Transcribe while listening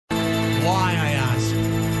Why, I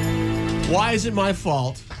ask? Why is it my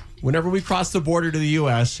fault whenever we cross the border to the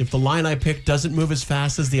U.S. if the line I pick doesn't move as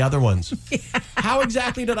fast as the other ones? Yeah. How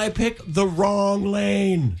exactly did I pick the wrong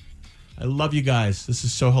lane? I love you guys. This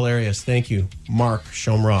is so hilarious. Thank you, Mark.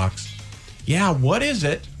 Show 'em rocks. Yeah, what is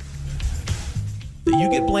it that you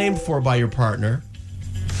get blamed for by your partner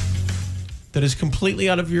that is completely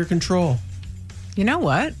out of your control? You know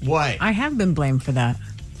what? What? I have been blamed for that.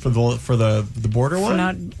 For the border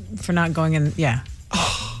one? For not going in. Yeah.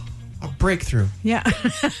 A breakthrough. Yeah.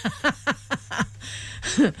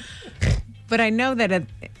 But I know that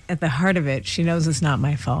at the heart of it, she knows it's not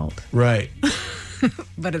my fault. Right.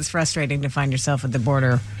 But it's frustrating to find yourself at the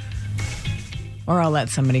border. Or I'll let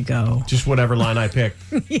somebody go. Just whatever line I pick.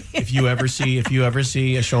 Yeah. If you ever see a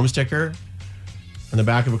Show'em sticker on the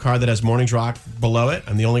back of a car that has Mornings Rock below it,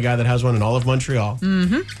 I'm the only guy that has one in all of Montreal.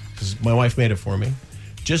 Because my wife made it for me.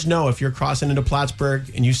 Just know if you're crossing into Plattsburgh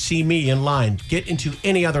and you see me in line, get into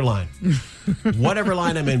any other line. Whatever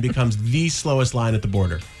line I'm in becomes the slowest line at the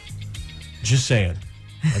border. Just saying.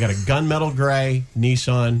 I got a gunmetal gray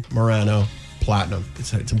Nissan Murano Platinum.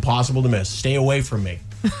 It's impossible to miss. Stay away from me.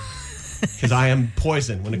 Because I am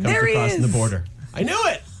poison when it comes to crossing the border. I knew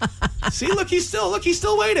it. See, look, he's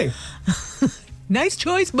still waiting. Nice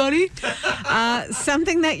choice, buddy.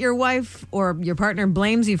 Something that your wife or your partner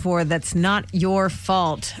blames you for that's not your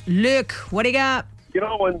fault. Luc, what do you got? You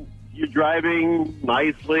know, when you're driving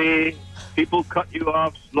nicely, people cut you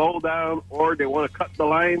off, slow down, or they want to cut the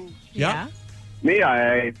line. Yeah. Me,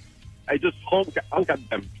 I just honk at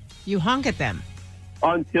them. You honk at them?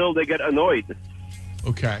 Until they get annoyed.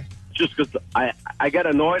 Okay. Just because I get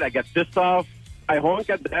annoyed, I get pissed off, I honk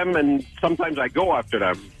at them, and sometimes I go after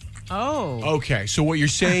them. Oh. Okay, so what you're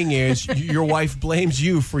saying is your wife blames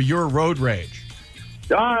you for your road rage.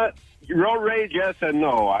 Road rage, yes and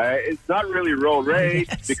no. It's not really road rage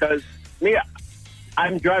because me,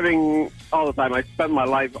 I'm driving all the time. I spend my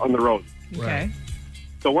life on the road. Okay. Right.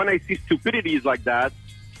 So when I see stupidities like that,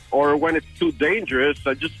 or when it's too dangerous,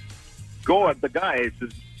 I just go at the guy.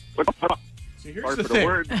 Says, "What the fuck?" So here's the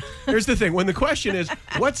thing. Here's the thing. When the question is,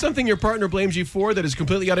 what's something your partner blames you for that is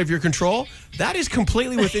completely out of your control? That is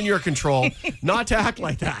completely within your control, not to act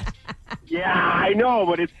like that. Yeah, I know,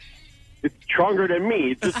 but it's stronger than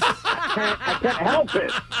me. It's just, I can't help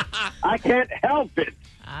it. I can't help it.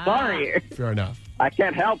 Sorry. Fair enough. I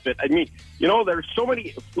can't help it. I mean, you know, there's so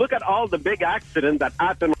many. Look at all the big accidents that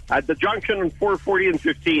happen at the junction on 440 and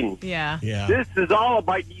 15. Yeah. This is all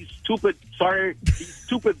about these stupid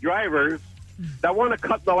drivers that want to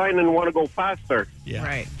cut the line and want to go faster. Yeah.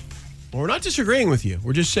 Right. Well, we're not disagreeing with you.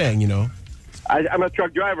 We're just saying, I'm a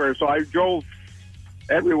truck driver, so I drove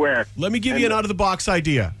everywhere. Let me give you an out-of-the-box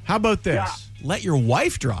idea. How about this? Yeah. Let your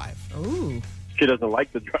wife drive. Ooh. She doesn't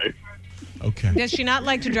like to drive. Okay. Does she not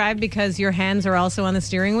like to drive because your hands are also on the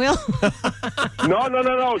steering wheel?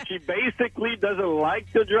 No. She basically doesn't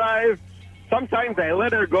like to drive. Sometimes I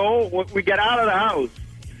let her go. When we get out of the house,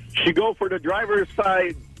 she go for the driver's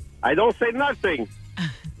side. I don't say nothing.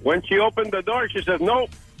 When she opened the door, she says, "No,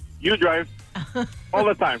 you drive." All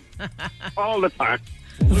the time. All the time.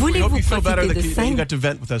 We hope you feel better that you got to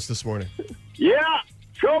vent with us this morning. Yeah.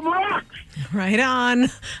 Show 'em rocks. Right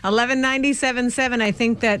on. 1197.7. I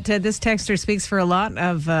think that this texter speaks for a lot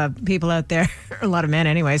of people out there, a lot of men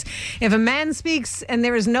anyways. If a man speaks and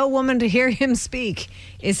there is no woman to hear him speak,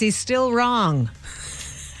 is he still wrong?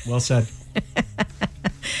 Well said.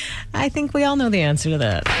 I think we all know the answer to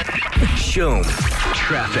that. Show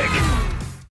traffic.